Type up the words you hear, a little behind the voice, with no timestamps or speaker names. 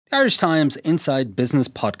Irish Times Inside Business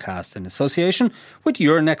podcast in association with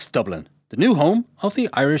Euronext Dublin, the new home of the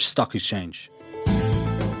Irish Stock Exchange.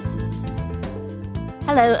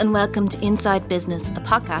 Hello and welcome to Inside Business, a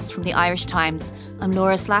podcast from the Irish Times. I'm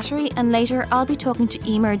Laura Slattery and later I'll be talking to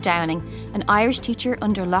Emer Downing, an Irish teacher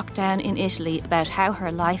under lockdown in Italy, about how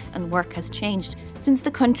her life and work has changed since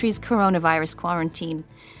the country's coronavirus quarantine.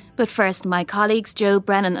 But first, my colleagues Joe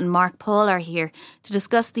Brennan and Mark Paul are here to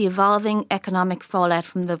discuss the evolving economic fallout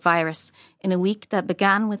from the virus in a week that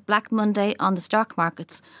began with Black Monday on the stock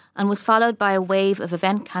markets and was followed by a wave of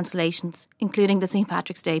event cancellations, including the St.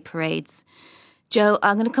 Patrick's Day parades. Joe,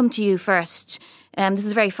 I'm going to come to you first. This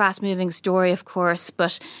is a very fast-moving story, of course,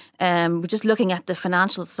 but we're just looking at the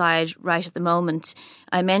financial side right at the moment.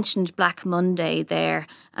 I mentioned Black Monday there,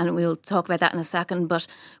 and we'll talk about that in a second. But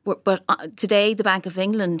today, the Bank of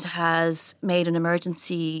England has made an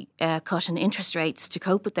emergency cut in interest rates to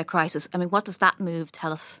cope with their crisis. I mean, what does that move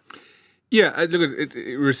tell us? Yeah, look,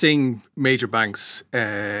 we're seeing major banks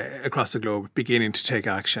across the globe beginning to take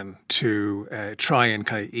action to try and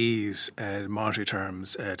kind of ease monetary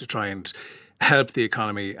terms, to try and help the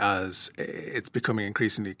economy as it's becoming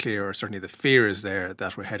increasingly clear, or certainly the fear is there,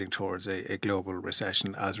 that we're heading towards a global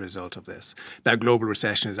recession as a result of this. Now, global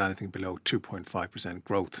recession is anything below 2.5%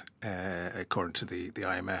 growth, according to the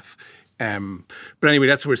IMF. But anyway,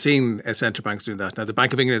 that's what we're seeing central banks doing that. Now, the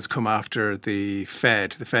Bank of England has come after the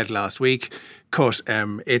Fed. The Fed last week cut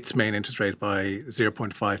its main interest rate by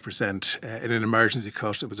 0.5% in an emergency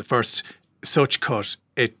cut. It was the first such cut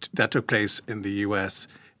that took place in the US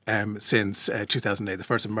since 2008, the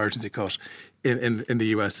first emergency cut in the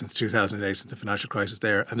US since 2008, since the financial crisis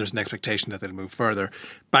there, and there's an expectation that they'll move further.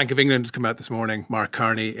 Bank of England has come out this morning. Mark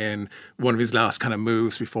Carney, in one of his last kind of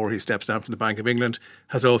moves before he steps down from the Bank of England,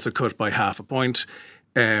 has also cut by 0.5 point.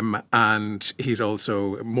 And he's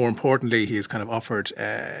also, more importantly, he's kind of offered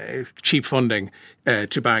cheap funding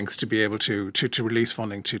to banks to be able to release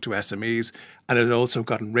funding to SMEs, and has also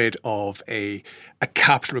gotten rid of a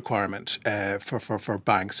capital requirement for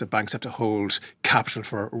banks. So banks have to hold capital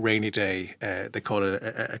for a rainy day. They call it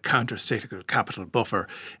a counter-cyclical capital buffer.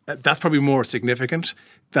 That's probably more significant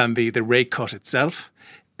than the rate cut itself.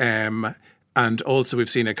 And also we've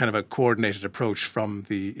seen a kind of a coordinated approach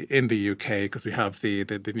in the UK, because we have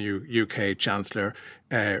the new UK Chancellor,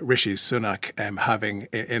 Rishi Sunak, having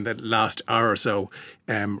in the last hour or so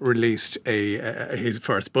released his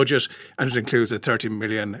first budget, and it includes a 30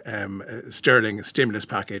 million sterling stimulus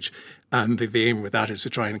package. And the aim with that is to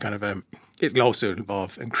try and kind of it'll also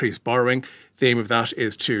involve increased borrowing. The aim of that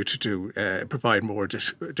is to provide more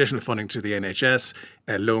additional funding to the NHS,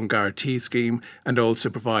 a loan guarantee scheme, and also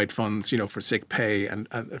provide funds, for sick pay and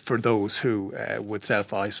for those who would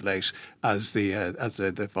self-isolate as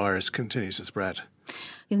the virus continues to spread.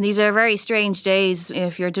 And these are very strange days.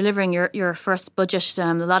 If you're delivering your first budget,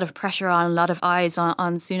 a lot of pressure on, a lot of eyes on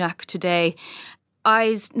Sunak today.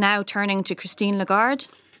 Eyes now turning to Christine Lagarde.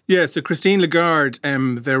 Yeah, so Christine Lagarde,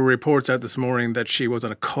 there were reports out this morning that she was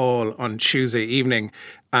on a call on Tuesday evening,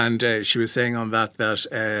 and she was saying on that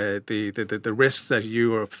the risks that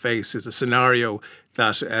Europe face is a scenario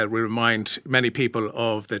that will remind many people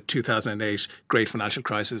of the 2008 great financial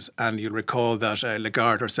crisis. And you'll recall that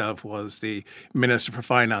Lagarde herself was the Minister for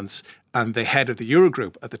Finance and the head of the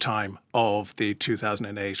Eurogroup at the time of the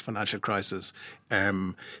 2008 financial crisis.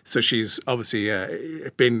 So she's obviously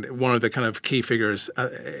been one of the kind of key figures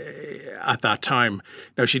at that time.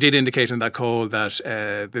 Now, she did indicate in that call that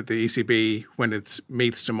the ECB, when it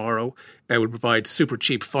meets tomorrow, will provide super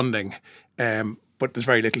cheap funding. But there's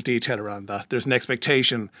very little detail around that. There's an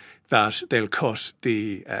expectation that they'll cut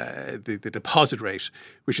the deposit rate,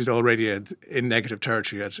 which is already in negative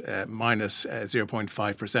territory at minus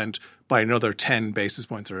 0.5%, by another 10 basis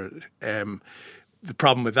points. The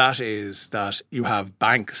problem with that is that you have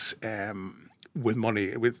banks with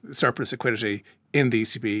money, with surplus liquidity in the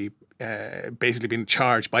ECB, basically being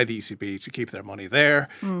charged by the ECB to keep their money there,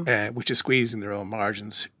 which is squeezing their own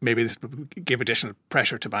margins. Maybe this will give additional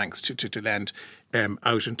pressure to banks to lend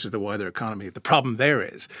out into the wider economy. The problem there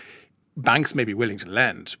is banks may be willing to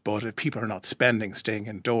lend, but if people are not spending, staying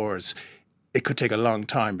indoors, it could take a long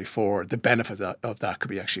time before the benefit of that could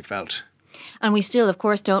be actually felt. And we still, of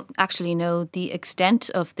course, don't actually know the extent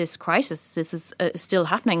of this crisis. This is still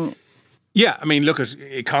happening. Yeah, I mean, look,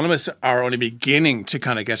 economists are only beginning to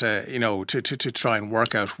kind of get to try and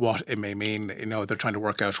work out what it may mean. They're trying to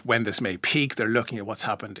work out when this may peak. They're looking at what's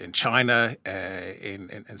happened in China,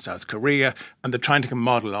 in South Korea, and they're trying to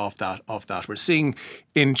model off that. We're seeing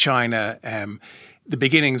in China the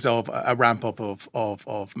beginnings of a ramp up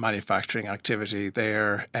of manufacturing activity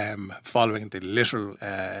there, following the literal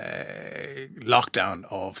lockdown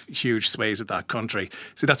of huge swathes of that country.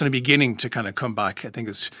 So that's only beginning to kind of come back. I think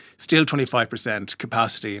it's still 25%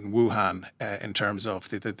 capacity in Wuhan in terms of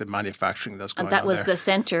the manufacturing that's going on. And that was the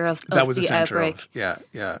centre of the outbreak. Yeah.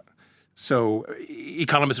 So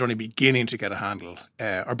economists are only beginning to get a handle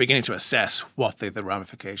or beginning to assess what the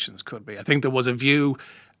ramifications could be. I think there was a view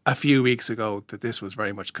a few weeks ago that this was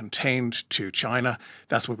very much contained to China.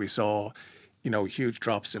 That's what we saw, huge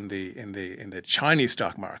drops in the Chinese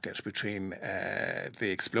stock market between the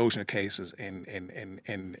explosion of cases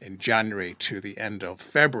in January to the end of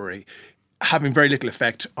February, having very little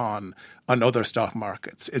effect on other stock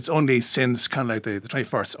markets. It's only since kind of like the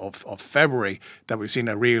 21st of February that we've seen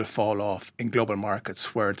a real fall off in global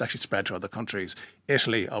markets where it's actually spread to other countries.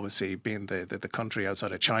 Italy, obviously, being the country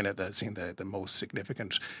outside of China that has seen the most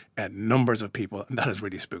significant numbers of people, and that has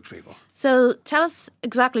really spooked people. So tell us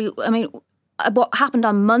exactly, what happened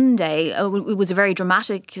on Monday. It was a very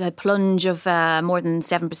dramatic plunge of more than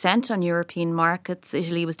 7% on European markets.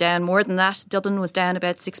 Italy was down more than that. Dublin was down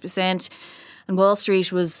about 6%. And Wall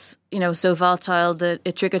Street was, so volatile that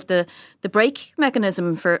it triggered the brake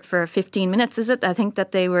mechanism for 15 minutes, is it? I think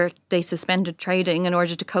that they suspended trading in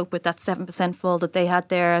order to cope with that 7% fall that they had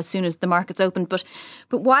there as soon as the markets opened. But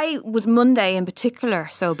why was Monday in particular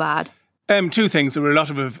so bad? Two things. There were a lot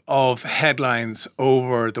of headlines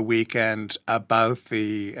over the weekend about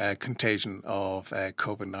the contagion of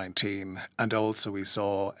COVID-19, and also we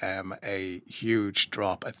saw a huge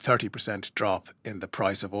drop, a 30% drop in the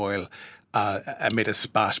price of oil amid a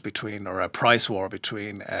spat or a price war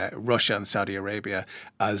between Russia and Saudi Arabia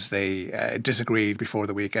as they disagreed before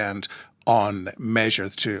the weekend on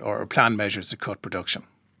planned measures to cut production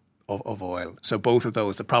of oil. So both of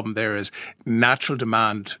those, the problem there is natural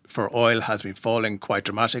demand for oil has been falling quite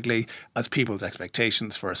dramatically as people's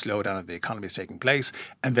expectations for a slowdown of the economy is taking place.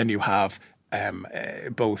 And then you have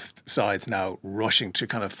both sides now rushing to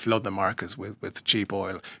kind of flood the markets with cheap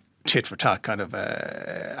oil, tit for tat kind of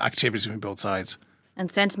activities between both sides. And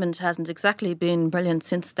sentiment hasn't exactly been brilliant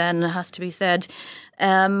since then, it has to be said.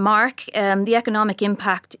 Mark, the economic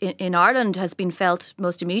impact in Ireland has been felt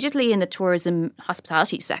most immediately in the tourism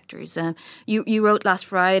hospitality sectors. You wrote last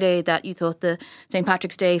Friday that you thought the St.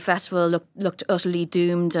 Patrick's Day festival looked utterly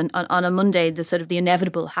doomed, and on a Monday the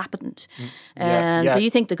inevitable happened. So you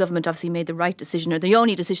think the government obviously made the right decision, or the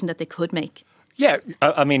only decision that they could make? Yeah,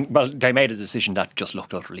 they made a decision that just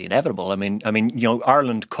looked utterly inevitable.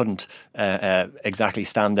 Ireland couldn't exactly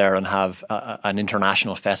stand there and have an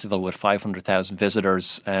international festival with 500,000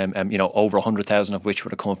 visitors, over 100,000 of which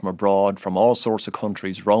would have come from abroad, from all sorts of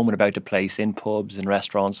countries, roaming about the place in pubs, in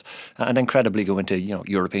restaurants, and incredibly go into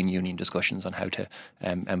European Union discussions on how to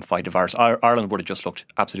fight the virus. Ireland would have just looked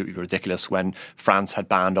absolutely ridiculous when France had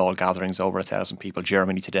banned all gatherings over 1,000 people.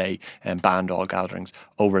 Germany today banned all gatherings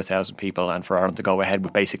over 1,000 people, and for Ireland to go ahead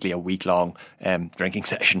with basically a week-long drinking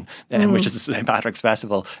session, which is the St. Patrick's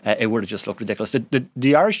Festival, it would have just looked ridiculous.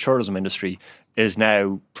 The Irish tourism industry is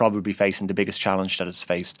now probably facing the biggest challenge that it's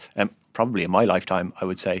faced, probably in my lifetime, I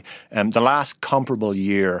would say. The last comparable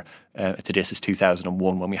year to this is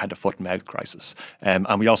 2001, when we had the foot and mouth crisis, and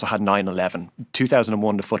we also had 9/11.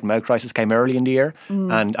 2001, the foot and mouth crisis came early in the year,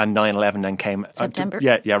 and 9/11 then came September.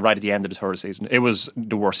 Right at the end of the tourist season. It was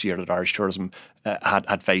the worst year that Irish tourism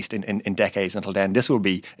had faced in decades until then. This will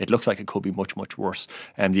be. It looks like it could be much, much worse,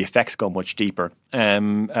 and the effects go much deeper.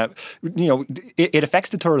 It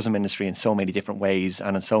affects the tourism industry in so many different ways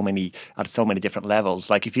and at so many different levels.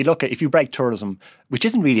 Like if you break tourism, which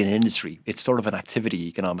isn't really an industry, it's sort of an activity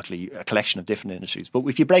economically, a collection of different industries. But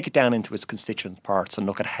if you break it down into its constituent parts and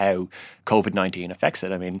look at how COVID-19 affects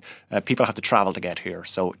it, people have to travel to get here.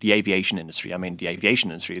 So the aviation industry,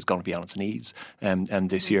 is going to be on its knees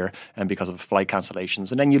this year because of flight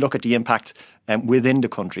cancellations. And then you look at the impact within the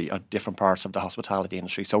country of different parts of the hospitality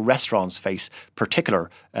industry. So restaurants face particular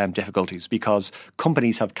difficulties because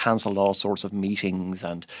companies have cancelled all sorts of meetings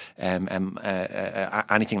and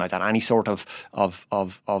anything like that. Any sort of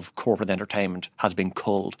corporate entertainment has been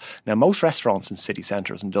culled. Now, most restaurants in city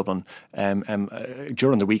centres in Dublin,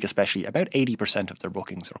 during the week especially, about 80% of their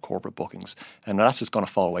bookings are corporate bookings. And that's just going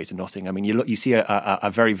to fall away to nothing. You see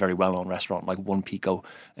a very, very well-known restaurant like One Pico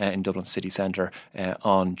in Dublin city centre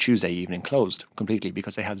on Tuesday evening closed completely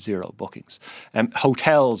because they had zero bookings.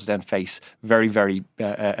 Hotels then face very, very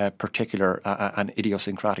particular and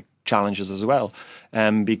idiosyncratic challenges as well,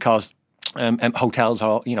 because hotels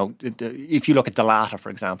are, if you look at Dalata, for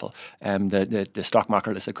example, the stock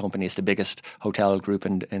market listed company is the biggest hotel group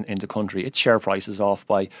in the country. Its share price is off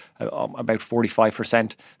by about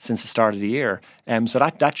 45% since the start of the year. So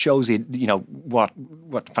that shows you, what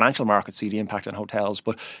financial markets see the impact on hotels.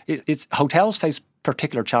 But it's hotels face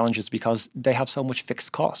particular challenges because they have so much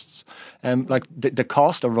fixed costs. Like the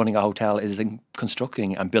cost of running a hotel is in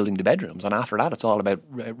constructing and building the bedrooms, and after that, it's all about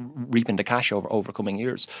reaping the cash over coming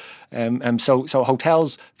years. So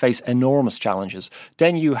hotels face enormous challenges.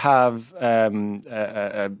 Then you have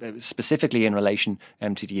specifically in relation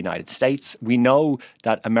to the United States, we know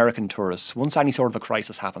that American tourists, once any sort of a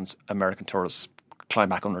crisis happens, American tourists climb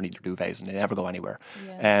back underneath their duvets and they never go anywhere.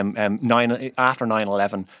 Yeah. After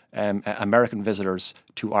 9/11, American visitors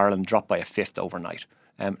to Ireland dropped by a fifth overnight.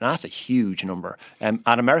 And that's a huge number. And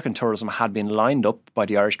American tourism had been lined up by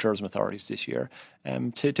the Irish tourism authorities this year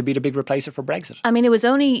to be the big replacer for Brexit. I mean, it was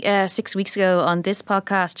only 6 weeks ago on this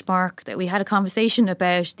podcast, Mark, that we had a conversation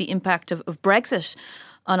about the impact of Brexit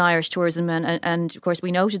on Irish tourism, and of course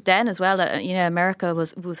we noted then as well that America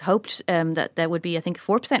was hoped that there would be, I think, a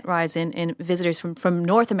 4% rise in visitors from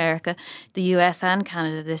North America, the US and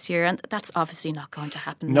Canada this year, and that's obviously not going to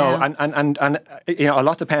happen. No, now. and a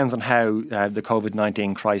lot depends on how the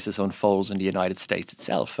COVID-19 crisis unfolds in the United States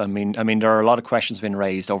itself. I mean there are a lot of questions being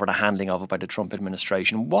raised over the handling of it by the Trump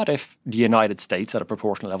administration. What if the United States at a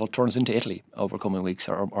proportional level turns into Italy over coming weeks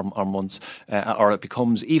or months, or it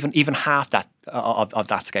becomes even half that of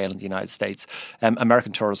that scale in the United States?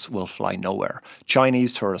 American tourists will fly nowhere.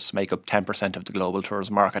 Chinese tourists make up 10% of the global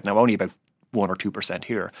tourism market. Now, only about 1 or 2%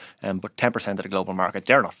 here, but 10% of the global market,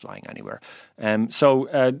 they're not flying anywhere. So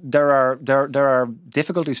there are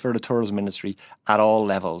difficulties for the tourism industry at all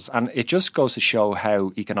levels, and it just goes to show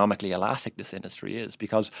how economically elastic this industry is.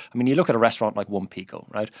 Because you look at a restaurant like One Pico,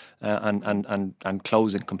 right, and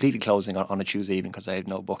completely closing on a Tuesday evening because they had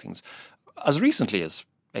no bookings. As recently as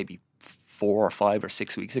maybe 4 or 5 or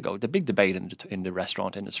 6 weeks ago, the big debate in the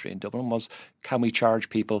restaurant industry in Dublin was, can we charge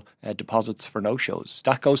people deposits for no-shows?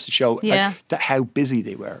 That goes to show how busy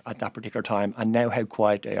they were at that particular time, and now how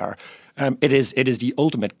quiet they are. It is the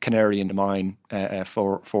ultimate canary in the mine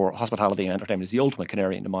for hospitality and entertainment. It's the ultimate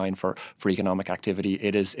canary in the mine for economic activity.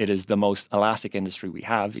 It is the most elastic industry we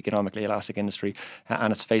have, economically elastic industry,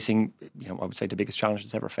 and it's facing, I would say, the biggest challenge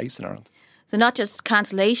it's ever faced in Ireland. So not just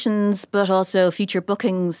cancellations, but also future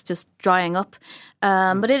bookings just drying up.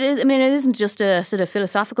 But it is. It isn't just a sort of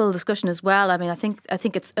philosophical discussion as well. I think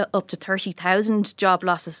it's up to 30,000 job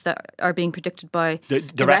losses that are being predicted by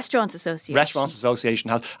the Restaurants Association. Restaurants Association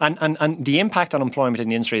has, and the impact on employment in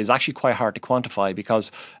the industry is actually quite hard to quantify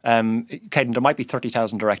because, Caden, there might be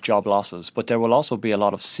 30,000 direct job losses, but there will also be a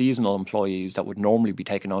lot of seasonal employees that would normally be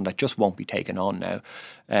taken on that just won't be taken on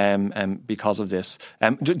now, because of this.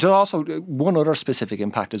 There's also one other specific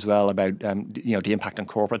impact as well about the impact on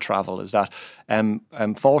corporate travel is that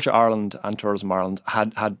Fáilte Ireland and Tourism Ireland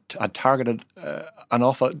had targeted an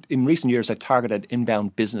awful in recent years. They targeted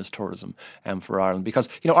inbound business tourism for Ireland because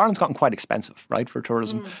Ireland's gotten quite expensive, right, for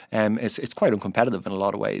tourism. It's quite uncompetitive in a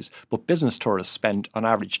lot of ways. But business tourists spend on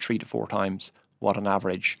average 3 to 4 times what an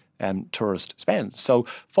average tourist spends. So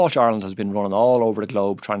Fáilte Ireland has been running all over the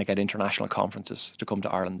globe trying to get international conferences to come to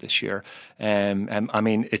Ireland this year.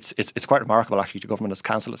 It's quite remarkable actually. The government has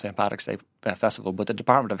cancelled the St. Patrick's Day Festival, but the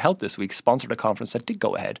Department of Health this week sponsored a conference that did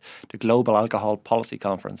go ahead, the Global Alcohol Policy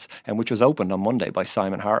Conference, which was opened on Monday by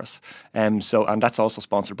Simon Harris. And that's also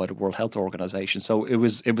sponsored by the World Health Organization. So it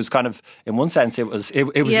was kind of, in one sense, it was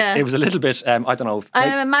a little bit, I don't know.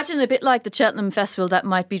 I imagine a bit like the Cheltenham Festival, that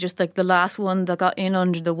might be just like the last one that got in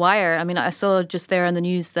under the wire. I saw just there on the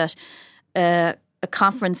news that a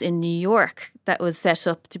conference in New York that was set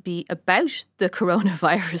up to be about the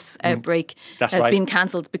coronavirus outbreak has been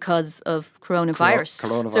cancelled because of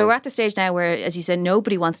coronavirus. So we're at the stage now where, as you said,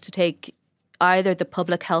 nobody wants to take either the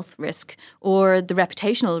public health risk or the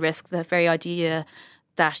reputational risk, the very idea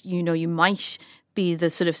that you might be the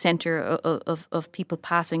sort of centre of people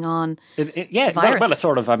passing on the virus. Well, it's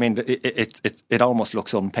sort of, it almost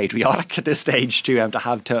looks unpatriotic at this stage to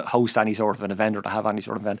have to host any sort of an event or to have any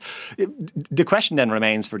sort of event. The question then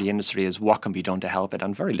remains for the industry is what can be done to help it,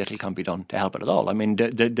 and very little can be done to help it at all.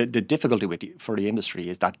 The difficulty for the industry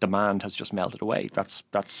is that demand has just melted away. That's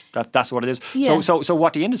what it is. Yeah. So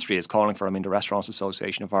what the industry is calling for, the Restaurants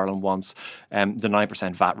Association of Ireland wants the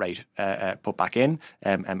 9% VAT rate put back in,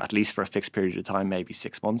 at least for a fixed period of time, maybe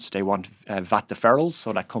 6 months. They want VAT deferrals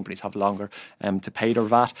so that companies have longer to pay their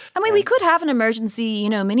VAT. We could have an emergency,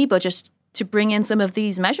 mini budget to bring in some of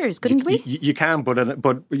these measures, couldn't we? You can, but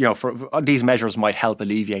for these measures might help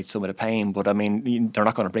alleviate some of the pain. But I mean, they're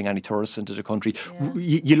not going to bring any tourists into the country.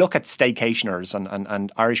 Yeah. You look at staycationers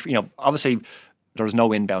and Irish. Obviously, there's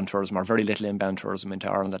no inbound tourism or very little inbound tourism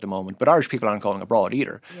into Ireland at the moment. But Irish people aren't going abroad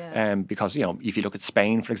either. Yeah. Because, if you look at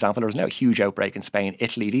Spain, for example, there's now a huge outbreak in Spain,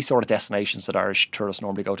 Italy, these sort of destinations that Irish tourists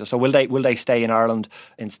normally go to. So will they stay in Ireland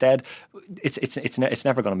instead? It's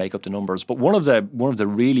never going to make up the numbers. But one of the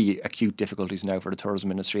really acute difficulties now for the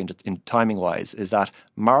tourism industry in timing wise is that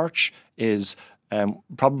March is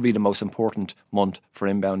probably the most important month for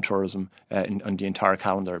inbound tourism on the entire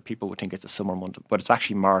calendar. People would think it's a summer month, but it's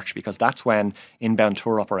actually March, because that's when inbound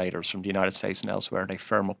tour operators from the United States and elsewhere, they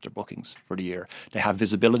firm up their bookings for the year. They have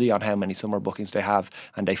visibility on how many summer bookings they have,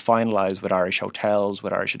 and they finalise with Irish hotels,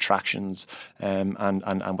 with Irish attractions, and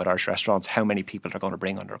with Irish restaurants how many people they're going to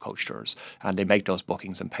bring on their coach tours. And they make those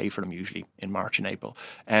bookings and pay for them usually in March and April.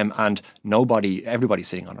 And everybody's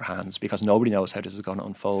sitting on their hands because nobody knows how this is going to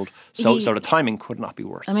unfold. So the timing could not be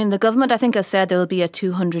worse. I mean, the government, I think, has said there will be a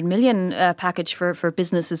 200 million package for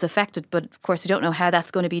businesses affected, but of course we don't know how that's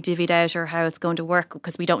going to be divvied out or how it's going to work,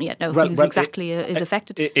 because we don't yet know who's exactly is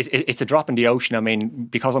affected. It's a drop in the ocean. I mean,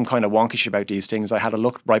 because I'm kind of wonkish about these things, I had a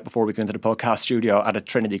look right before we got into the podcast studio at a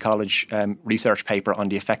Trinity College research paper on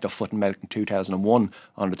the effect of foot and mouth in 2001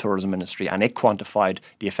 on the tourism industry, and it quantified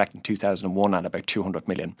the effect in 2001 at about 200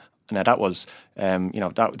 million. Now that was,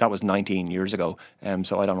 that was 19 years ago.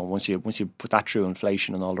 So I don't know. Once you put that through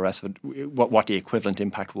inflation and all the rest of it, what the equivalent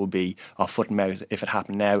impact will be of foot and mouth if it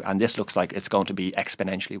happened now. And this looks like it's going to be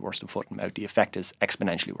exponentially worse than foot and mouth. The effect is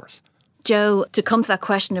exponentially worse. Joe, to come to that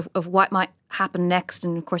question of what might happen next,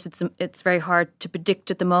 and of course it's very hard to predict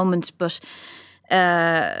at the moment. But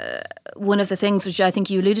one of the things which I think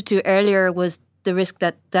you alluded to earlier was the risk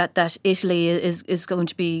that Italy is going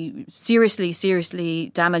to be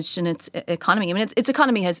seriously damaged in its economy. I mean, its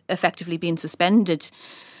economy has effectively been suspended.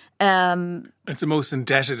 It's the most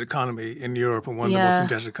indebted economy in Europe and one of the most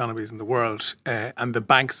indebted economies in the world. And the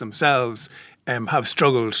banks themselves have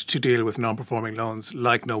struggled to deal with non-performing loans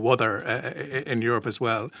like no other in Europe as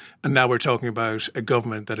well. And now we're talking about a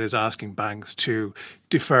government that is asking banks to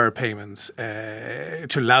defer payments,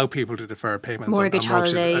 to allow people to defer payments. Mortgage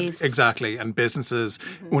holidays. Exactly. And businesses,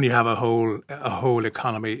 when you have a whole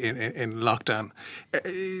economy in lockdown.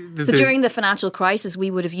 So during the financial crisis,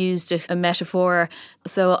 we would have used a metaphor.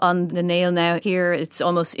 So on the nail now here, it's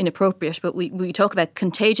almost inappropriate, but we talk about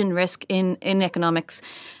contagion risk in economics.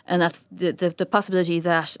 And that's the possibility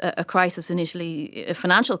that a crisis in Italy, a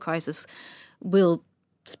financial crisis, will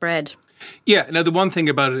spread. Yeah. Now, the one thing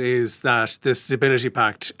about it is that the Stability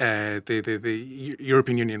Pact, the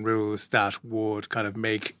European Union rules that would kind of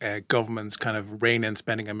make governments kind of rein in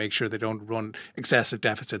spending and make sure they don't run excessive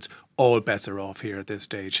deficits, all bets are off here at this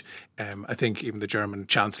stage. I think even the German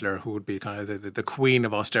Chancellor, who would be kind of the queen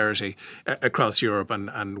of austerity across Europe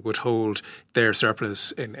and would hold their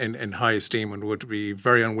surplus in high esteem and would be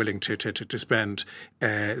very unwilling to spend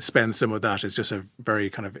some of that, is just a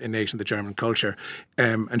very kind of innate in the German culture.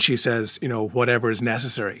 And she says, whatever is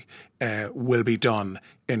necessary will be done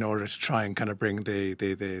in order to try and kind of bring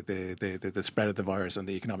the spread of the virus and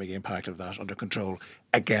the economic impact of that under control.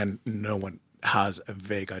 Again, no one has a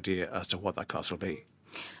vague idea as to what that cost will be.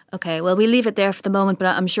 Okay, well, we'll leave it there for the moment, but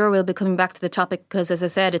I'm sure we'll be coming back to the topic because, as I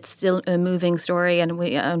said, it's still a moving story and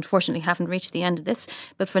we unfortunately haven't reached the end of this.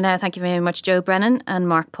 But for now, thank you very much, Joe Brennan and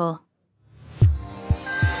Mark Paul.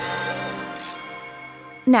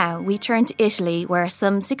 Now, we turn to Italy, where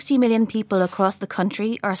some 60 million people across the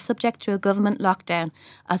country are subject to a government lockdown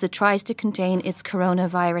as it tries to contain its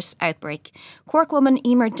coronavirus outbreak. Cork woman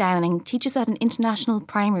Emer Downing teaches at an international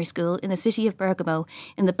primary school in the city of Bergamo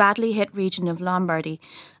in the badly hit region of Lombardy,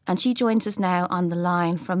 and she joins us now on the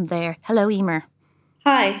line from there. Hello, Emer.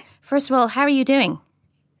 Hi. First of all, how are you doing?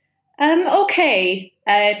 Okay.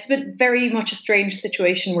 It's been very much a strange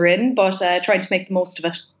situation we're in, but trying to make the most of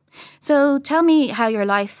it. So tell me how your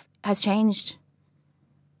life has changed.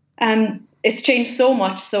 It's changed so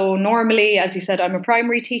much. So normally, as you said, I'm a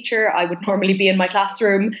primary teacher. I would normally be in my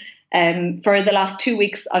classroom. For the last 2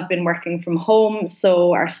 weeks, I've been working from home.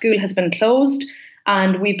 So our school has been closed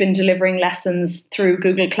and we've been delivering lessons through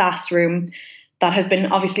Google Classroom. That has been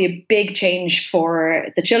obviously a big change for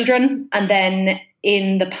the children. And then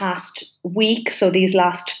in the past week, so these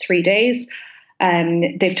last 3 days,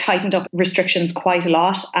 they've tightened up restrictions quite a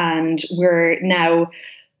lot, and we're now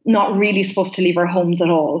not really supposed to leave our homes at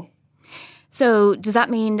all. So does that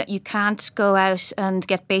mean that you can't go out and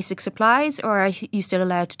get basic supplies, or are you still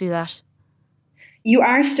allowed to do that? You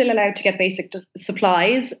are still allowed to get basic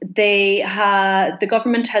supplies. The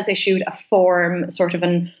government has issued a form, sort of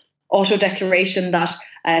an auto-declaration that,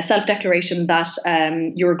 self-declaration that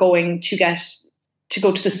you're going to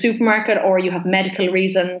go to the supermarket, or you have medical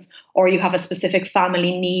reasons, or you have a specific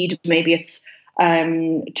family need. Maybe it's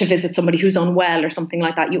to visit somebody who's unwell or something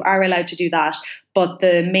like that. You are allowed to do that. But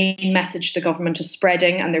the main message the government is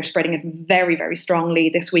spreading, and they're spreading it very, very strongly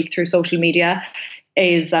this week through social media,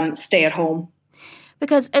 is stay at home.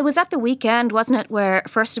 Because it was at the weekend, wasn't it, where,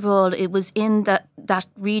 first of all, it was in that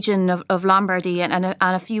region of Lombardy and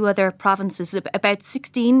a few other provinces. About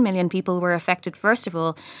 16 million people were affected, first of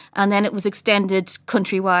all, and then it was extended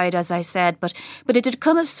countrywide, as I said. But it did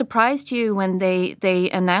come as a surprise to you when they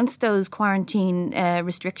announced those quarantine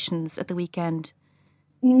restrictions at the weekend?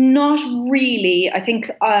 Not really. I think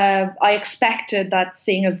I expected that,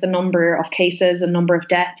 seeing as the number of cases and number of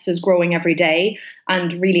deaths is growing every day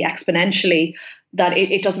and really exponentially, that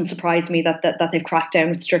it doesn't surprise me that they've cracked down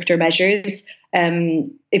with stricter measures.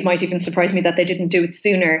 It might even surprise me that they didn't do it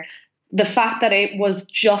sooner. The fact that it was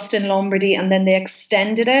just in Lombardy and then they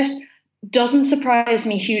extended it doesn't surprise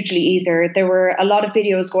me hugely either. There were a lot of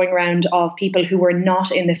videos going around of people who were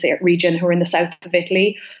not in this region, who were in the south of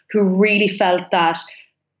Italy, who really felt that,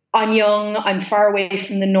 I'm young, I'm far away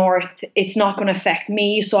from the north, it's not going to affect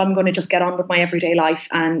me, so I'm going to just get on with my everyday life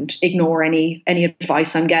and ignore any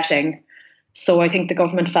advice I'm getting. So I think the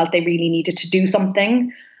government felt they really needed to do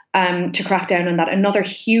something to crack down on that. Another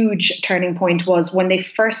huge turning point was when they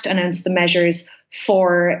first announced the measures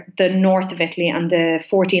for the north of Italy and the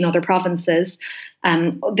 14 other provinces.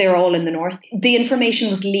 They're all in the north. The information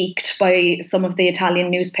was leaked by some of the Italian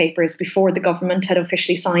newspapers before the government had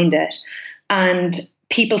officially signed it. And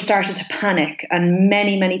people started to panic, and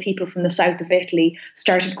many, many people from the south of Italy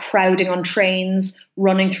started crowding on trains,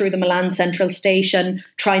 running through the Milan Central Station,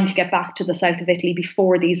 trying to get back to the south of Italy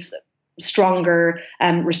before these stronger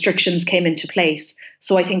restrictions came into place.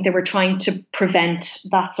 So I think they were trying to prevent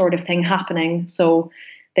that sort of thing happening. So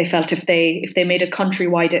they felt if they made it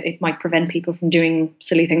countrywide, it might prevent people from doing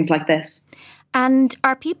silly things like this. And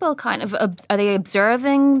are people are they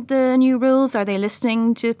observing the new rules? Are they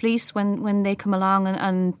listening to police when they come along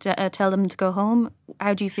and tell them to go home?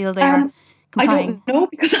 How do you feel they are complying? I don't know,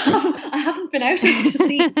 because I haven't been out to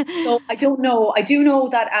see. So I don't know. I do know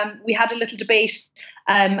that we had a little debate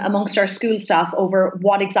amongst our school staff over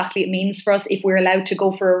what exactly it means for us if we're allowed to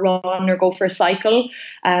go for a run or go for a cycle.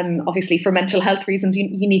 Obviously, for mental health reasons, you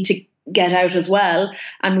need to get out as well,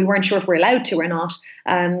 and we weren't sure if we're allowed to or not.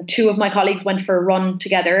 Two of my colleagues went for a run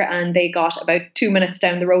together, and they got about 2 minutes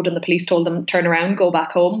down the road and the police told them, turn around, go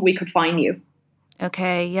back home, we could fine you.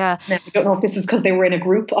 Okay, yeah. Now, I don't know if this is because they were in a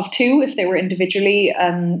group of two. If they were individually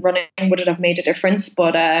running, would it have made a difference?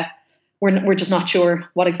 But we're just not sure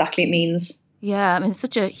what exactly it means. Yeah, I mean, it's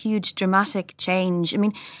such a huge, dramatic change. I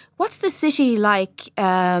mean, what's the city like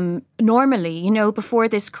normally, before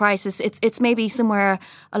this crisis? It's maybe somewhere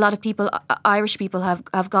a lot of people, Irish people,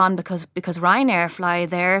 have gone because Ryanair fly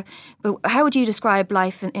there. But how would you describe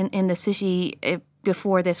life in the city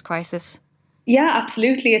before this crisis? Yeah,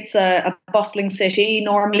 absolutely. It's a bustling city.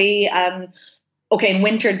 Normally, in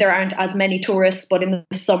winter there aren't as many tourists, but in the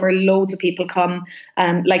summer loads of people come.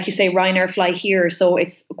 Like you say, Ryanair fly here, so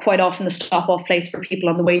it's quite often the stop-off place for people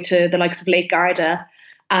on the way to the likes of Lake Garda.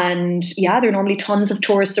 And yeah, there are normally tons of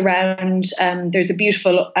tourists around. There's a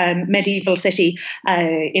beautiful medieval city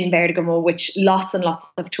in Bergamo, which lots and lots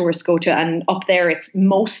of tourists go to. And up there, it's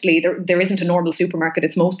mostly, there isn't a normal supermarket.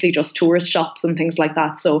 It's mostly just tourist shops and things like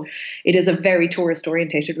that. So it is a very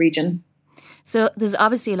tourist-orientated region. So there's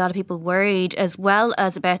obviously a lot of people worried, as well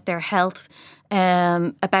as about their health,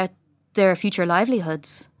 about their future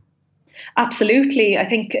livelihoods. Absolutely. I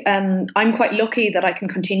think I'm quite lucky that I can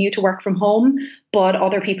continue to work from home, but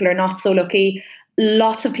other people are not so lucky.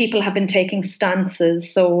 Lots of people have been taking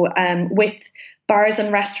stances. So with bars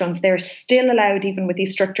and restaurants, they're still allowed, even with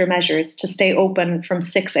these stricter measures, to stay open from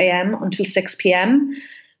 6 a.m. until 6 p.m,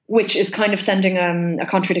 which is kind of sending a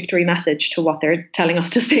contradictory message to what they're telling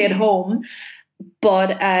us to stay at home.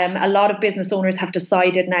 But a lot of business owners have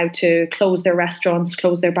decided now to close their restaurants,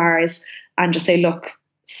 close their bars, and just say, look,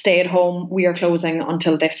 stay at home, we are closing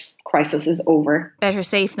until this crisis is over. Better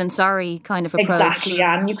safe than sorry kind of approach. Exactly,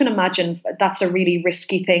 yeah. And you can imagine that's a really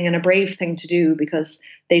risky thing and a brave thing to do, because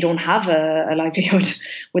they don't have a livelihood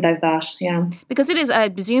without that, yeah. Because it is, I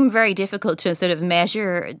presume, very difficult to sort of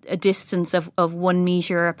measure a distance of 1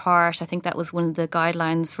 metre apart. I think that was one of the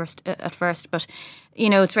guidelines at first. But,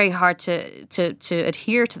 it's very hard to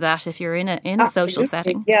adhere to that if you're in a social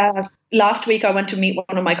setting. Yeah. Last week I went to meet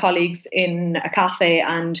one of my colleagues in a cafe,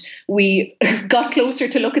 and we got closer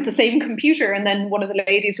to look at the same computer, and then one of the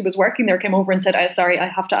ladies who was working there came over and said, sorry, I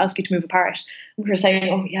have to ask you to move apart. And we were saying,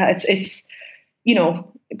 oh yeah,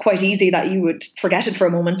 quite easy that you would forget it for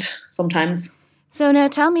a moment sometimes. So now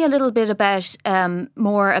tell me a little bit about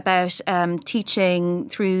more about teaching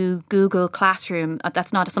through Google Classroom.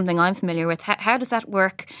 That's not something I'm familiar with. How does that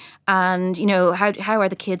work? And, how are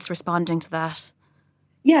the kids responding to that?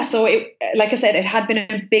 Yeah, so like I said, it had been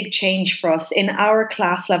a big change for us in our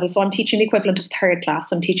class level. So I'm teaching the equivalent of third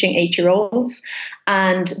class. I'm teaching 8-year-olds.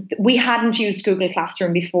 And we hadn't used Google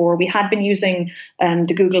Classroom before. We had been using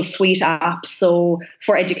the Google Suite app, so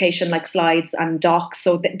for education, like slides and docs.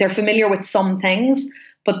 So they're familiar with some things,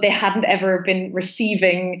 but they hadn't ever been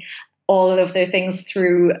receiving all of their things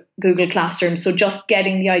through Google Classroom. So just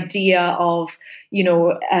getting the idea of,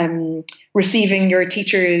 receiving your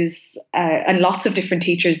teachers and lots of different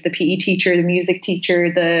teachers, the PE teacher, the music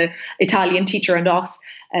teacher, the Italian teacher and us,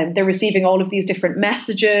 they're receiving all of these different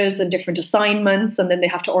messages and different assignments, and then they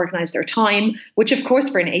have to organize their time, which of course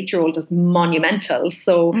for an 8-year-old is monumental.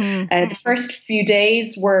 So the first few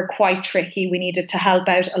days were quite tricky. We needed to help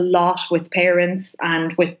out a lot with parents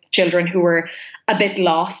and with children who were a bit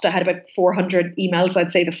lost. I had about 400 emails,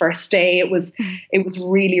 I'd say, the first day. It was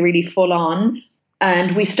really, really full on.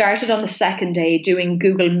 And we started on the second day doing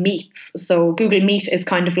Google Meets. So Google Meet is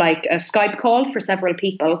kind of like a Skype call for several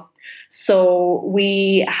people. So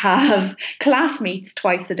we have class meets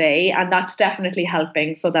twice a day, and that's definitely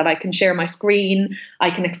helping so that I can share my screen,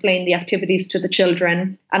 I can explain the activities to the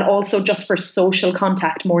children, and also just for social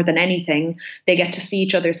contact more than anything. They get to see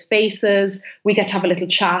each other's faces, we get to have a little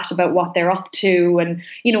chat about what they're up to, and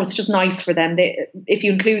it's just nice for them. If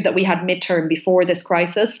you include that we had midterm before this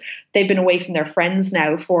crisis, they've been away from their friends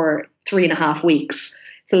now for 3.5 weeks.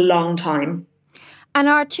 It's a long time. And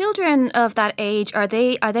are children of that age, are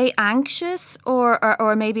they anxious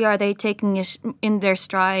or maybe are they taking it in their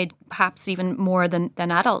stride perhaps even more than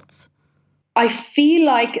adults? I feel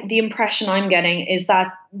like the impression I'm getting is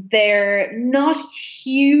that they're not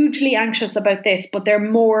hugely anxious about this, but they're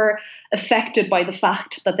more affected by the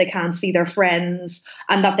fact that they can't see their friends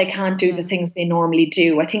and that they can't do the things they normally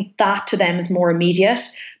do. I think that to them is more immediate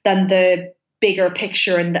than the bigger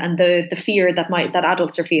picture and the fear that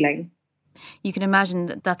adults are feeling. You can imagine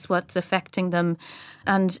that that's what's affecting them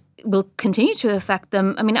and will continue to affect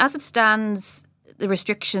them. I mean, as it stands, the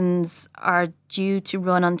restrictions are due to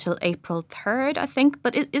run until April 3rd, I think.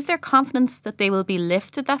 But is there confidence that they will be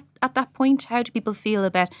lifted at that point? How do people feel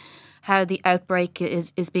about how the outbreak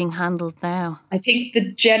is being handled now? I think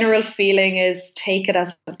the general feeling is take it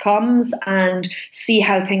as it comes and see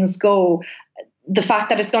how things go. The fact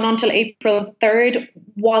that it's gone on till April 3rd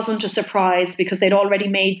wasn't a surprise because they'd already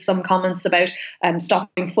made some comments about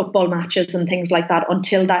stopping football matches and things like that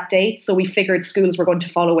until that date. So we figured schools were going to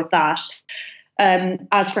follow with that.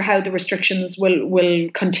 As for how the restrictions will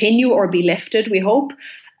continue or be lifted, we hope,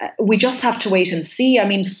 we just have to wait and see. I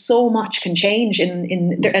mean, so much can change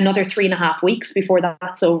in another 3.5 weeks before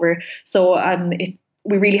that's over. So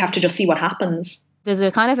we really have to just see what happens. There's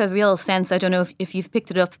a kind of a real sense, I don't know if you've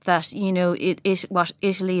picked it up, that, what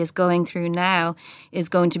Italy is going through now is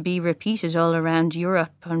going to be repeated all around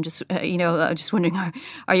Europe. I'm just, I'm just wondering,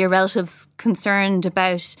 are your relatives concerned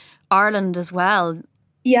about Ireland as well?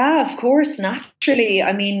 Yeah, of course, naturally.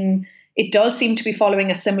 I mean, it does seem to be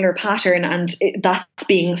following a similar pattern, and that's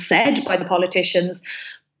being said by the politicians.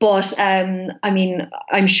 But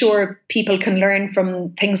I'm sure people can learn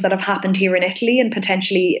from things that have happened here in Italy and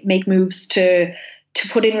potentially make moves to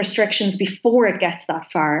put in restrictions before it gets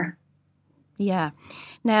that far. Yeah.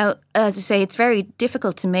 Now, as I say, it's very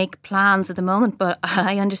difficult to make plans at the moment, but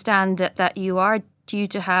I understand that you are due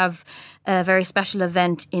to have a very special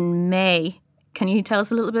event in May. Can you tell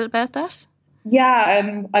us a little bit about that?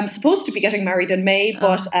 Yeah, I'm supposed to be getting married in May,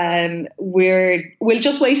 but we'll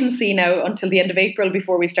just wait and see now until the end of April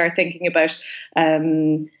before we start thinking about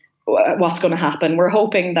what's going to happen. We're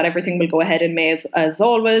hoping that everything will go ahead in May as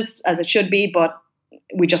always, as it should be, but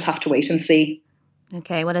we just have to wait and see.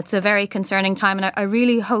 Okay, well, it's a very concerning time, and I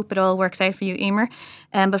really hope it all works out for you, Emer.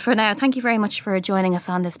 But for now, thank you very much for joining us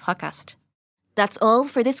on this podcast. That's all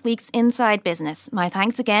for this week's Inside Business. My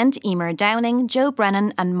thanks again to Emer Downing, Joe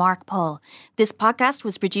Brennan and Mark Paul. This podcast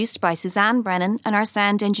was produced by Suzanne Brennan and our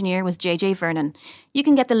sound engineer was JJ Vernon. You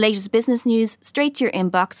can get the latest business news straight to your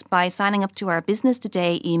inbox by signing up to our Business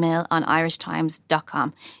Today email on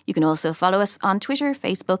irishtimes.com. You can also follow us on Twitter,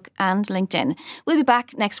 Facebook and LinkedIn. We'll be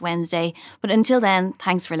back next Wednesday, but until then,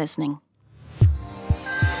 thanks for listening.